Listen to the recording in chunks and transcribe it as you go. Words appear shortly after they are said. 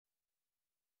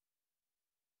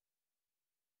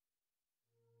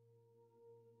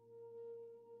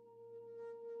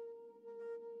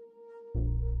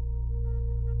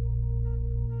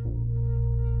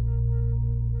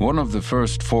One of the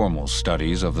first formal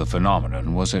studies of the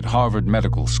phenomenon was at Harvard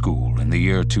Medical School in the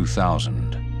year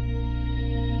 2000.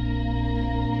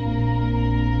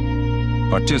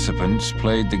 Participants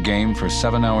played the game for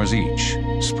 7 hours each,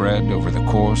 spread over the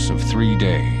course of 3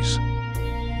 days.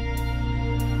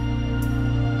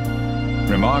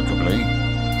 Remarkably,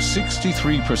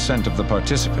 63% of the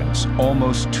participants,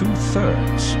 almost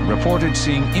 2/3, reported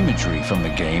seeing imagery from the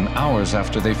game hours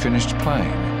after they finished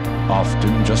playing,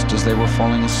 often just as they were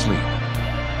falling asleep.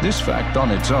 This fact on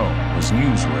its own was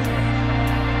newsworthy.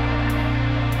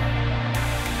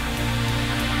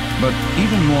 But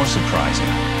even more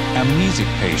surprising, amnesic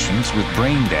patients with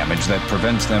brain damage that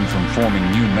prevents them from forming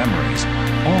new memories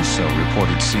also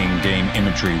reported seeing game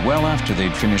imagery well after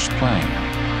they'd finished playing.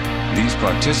 These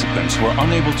participants were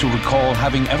unable to recall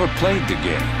having ever played the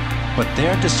game, but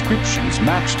their descriptions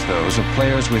matched those of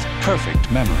players with perfect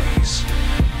memories.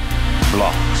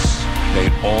 Blocks. They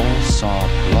all saw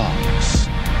blocks,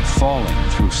 falling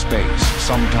through space,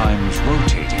 sometimes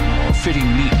rotating or fitting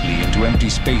neatly into empty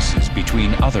spaces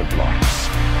between other blocks.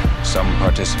 Some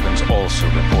participants also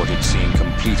reported seeing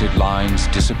completed lines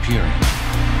disappearing.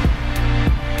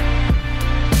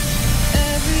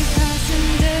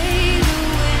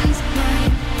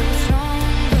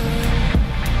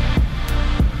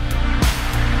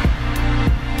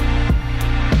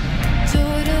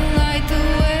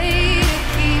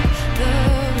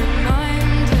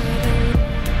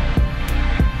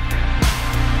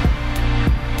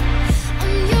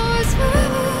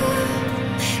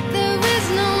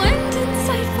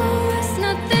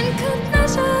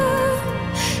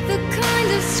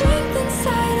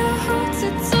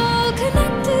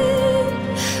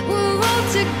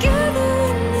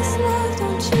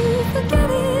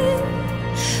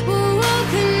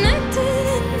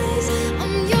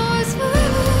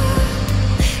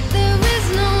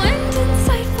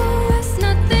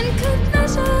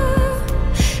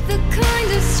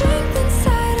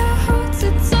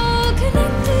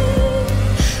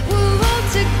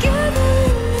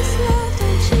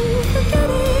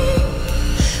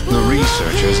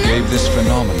 Researchers gave this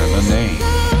phenomenon a name: